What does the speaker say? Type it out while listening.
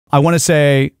I want to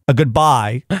say a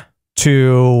goodbye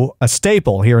to a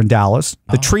staple here in Dallas,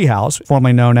 the Treehouse,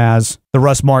 formerly known as the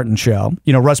Russ Martin Show.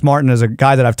 You know, Russ Martin is a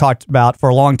guy that I've talked about for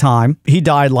a long time. He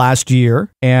died last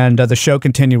year, and the show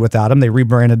continued without him. They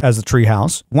rebranded as the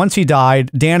Treehouse. Once he died,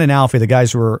 Dan and Alfie, the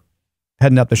guys who were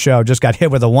heading up the show, just got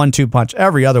hit with a 1-2 punch.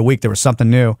 Every other week, there was something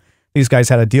new these guys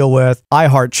had to deal with.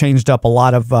 iHeart changed up a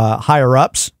lot of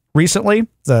higher-ups recently.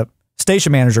 The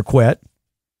station manager quit,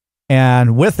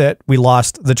 and with it, we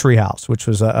lost the Treehouse, which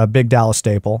was a big Dallas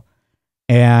staple.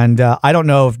 And I don't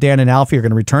know if Dan and Alfie are going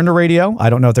to return to radio. I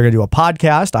don't know if they're going to do a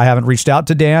podcast. I haven't reached out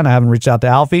to Dan. I haven't reached out to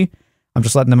Alfie. I'm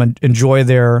just letting them enjoy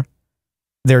their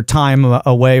time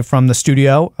away from the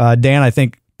studio. Dan, I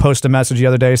think, posted a message the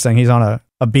other day saying he's on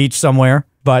a beach somewhere.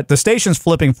 But the station's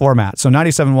flipping format. So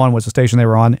 97.1 was the station they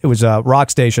were on. It was a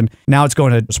rock station. Now it's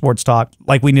going to sports talk.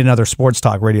 Like we need another sports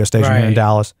talk radio station here in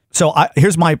Dallas. So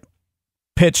here's my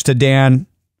pitch to Dan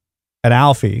and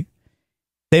Alfie.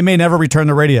 They may never return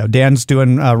to radio. Dan's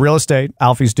doing real estate.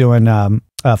 Alfie's doing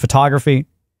photography.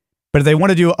 But if they want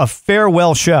to do a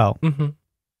farewell show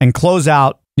and close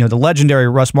out, you know, the legendary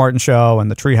Russ Martin Show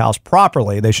and the Treehouse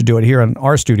properly, they should do it here in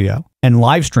our studio and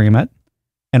live stream it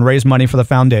and raise money for the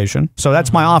foundation. So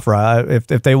that's my offer.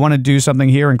 If they want to do something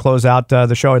here and close out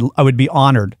the show, I would be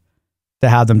honored to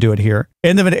have them do it here.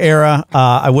 End of an era.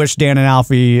 I wish Dan and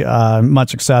Alfie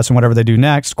much success in whatever they do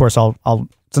next. Of course, I'll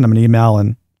send them an email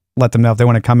and let them know if they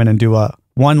want to come in and do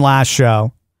one last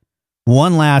show,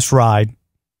 one last ride.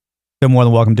 They're more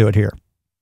than welcome to do it here.